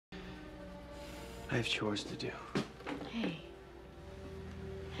I have chores to do. Hey.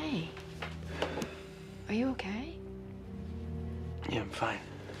 Hey. Are you okay? Yeah, I'm fine.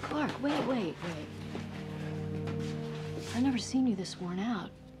 Clark, wait. I've never seen you this worn out.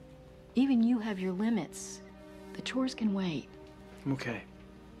 Even you have your limits. The chores can wait. I'm okay.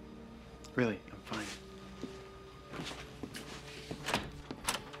 Really, I'm fine.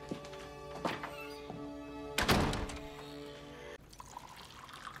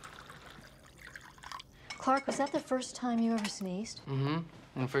 Clark, was that the first time you ever sneezed? Mm-hmm.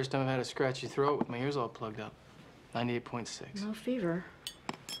 And the first time I've had a scratchy throat with my ears all plugged up. 98.6. No fever.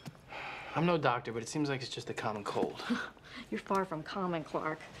 I'm no doctor, but it seems like it's just a common cold. You're far from common,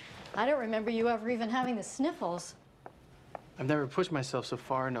 Clark. I don't remember you ever even having the sniffles. I've never pushed myself so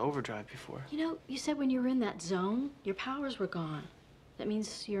far into overdrive before. You know, you said when you were in that zone, your powers were gone. That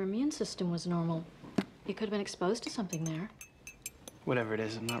means your immune system was normal. You could have been exposed to something there. Whatever it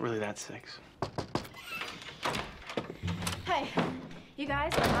is, I'm not really that sick. Hey, you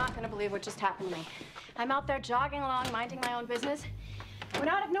guys are not gonna believe what just happened to me. I'm out there jogging along, minding my own business, when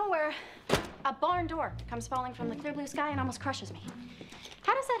out of nowhere, a barn door comes falling from the clear blue sky and almost crushes me.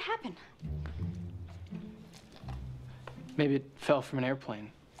 How does that happen? Maybe it fell from an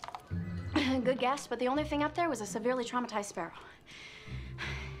airplane. Good guess, but the only thing up there was a severely traumatized sparrow.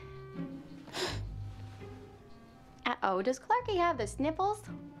 Uh-oh, does Clarky have the sniffles?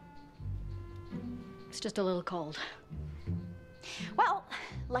 It's just a little cold. Well,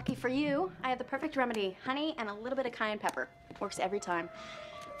 lucky for you, I have the perfect remedy. Honey and a little bit of cayenne pepper. Works every time.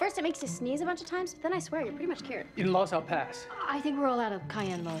 First, it makes you sneeze a bunch of times, but then I swear you're pretty much cured. In Los Al Pass. I think we're all out of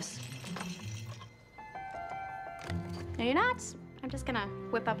cayenne, Lois. No, you're not. I'm just gonna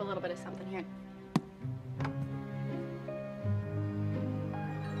whip up a little bit of something here.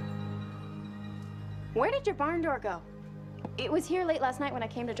 Where did your barn door go? It was here late last night when I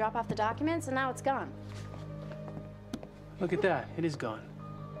came to drop off the documents, and now it's gone. Look at that. It is gone.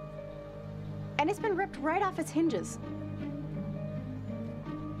 And it's been ripped right off its hinges.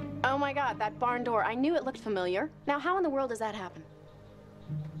 Oh my God, that barn door. I knew it looked familiar. Now, how in the world does that happen?